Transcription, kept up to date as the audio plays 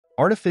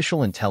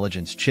Artificial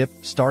intelligence chip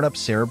startup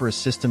Cerebras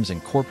Systems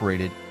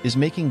Inc. is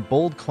making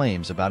bold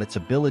claims about its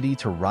ability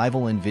to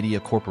rival Nvidia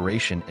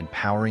Corporation in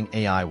powering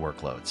AI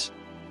workloads.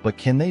 But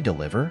can they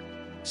deliver?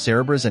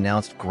 Cerebras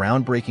announced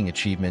groundbreaking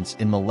achievements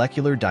in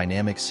molecular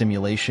dynamics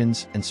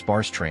simulations and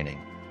sparse training,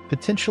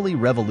 potentially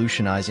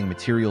revolutionizing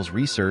materials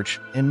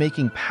research and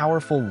making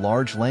powerful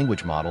large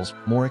language models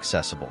more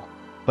accessible.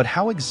 But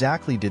how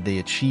exactly did they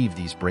achieve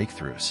these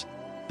breakthroughs?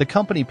 The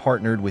company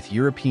partnered with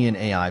European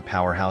AI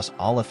powerhouse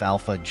Aleph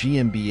Alpha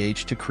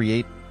GmbH to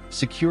create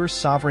secure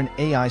sovereign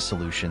AI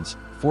solutions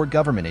for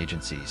government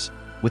agencies,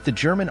 with the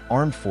German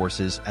armed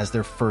forces as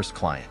their first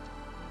client.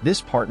 This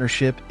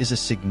partnership is a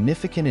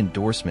significant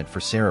endorsement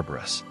for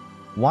Cerebras.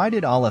 Why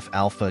did Aleph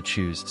Alpha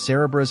choose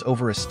Cerebras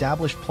over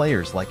established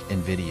players like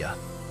Nvidia?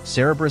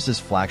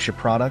 Cerebras' flagship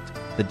product,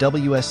 the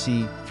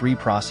WSC3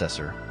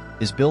 processor,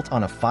 is built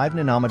on a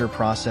 5-nanometer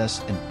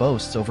process and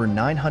boasts over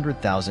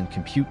 900,000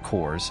 compute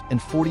cores and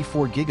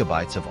 44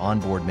 gigabytes of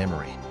onboard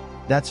memory.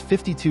 That's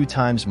 52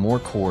 times more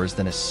cores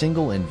than a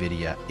single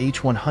Nvidia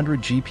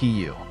H100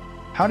 GPU.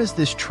 How does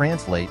this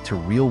translate to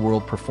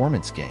real-world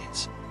performance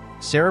gains?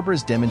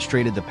 Cerebras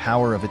demonstrated the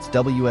power of its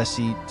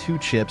WSC2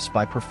 chips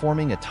by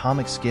performing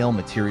atomic-scale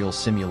materials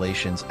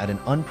simulations at an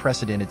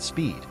unprecedented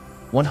speed,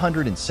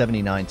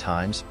 179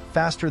 times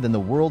faster than the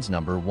world's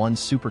 #1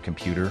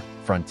 supercomputer,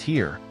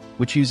 Frontier,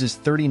 which uses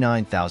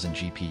 39,000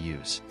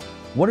 GPUs.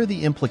 What are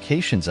the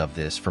implications of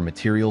this for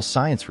materials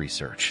science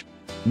research?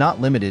 Not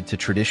limited to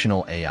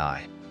traditional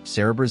AI,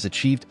 Cerebras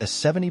achieved a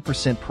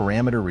 70%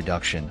 parameter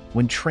reduction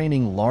when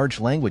training large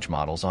language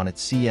models on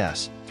its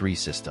CS3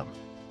 system.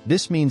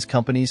 This means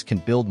companies can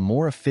build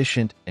more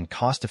efficient and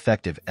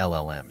cost-effective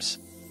LLMs.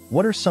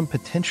 What are some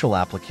potential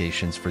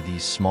applications for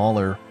these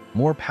smaller,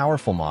 more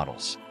powerful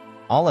models?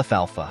 Aleph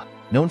Alpha,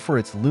 known for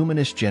its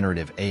luminous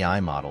generative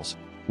AI models,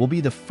 will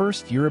be the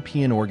first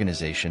European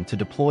organization to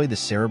deploy the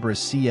Cerebras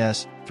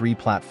CS3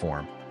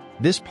 platform.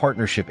 This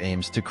partnership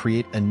aims to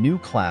create a new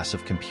class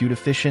of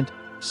compute-efficient,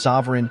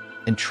 sovereign,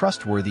 and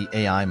trustworthy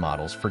AI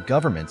models for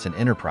governments and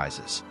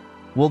enterprises.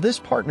 Will this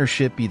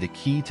partnership be the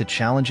key to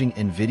challenging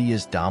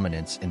Nvidia's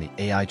dominance in the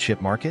AI chip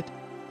market?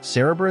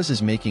 Cerebras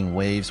is making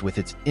waves with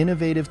its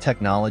innovative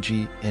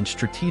technology and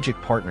strategic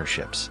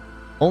partnerships.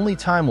 Only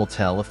time will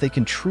tell if they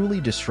can truly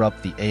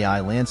disrupt the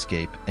AI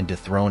landscape and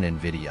dethrone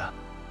Nvidia.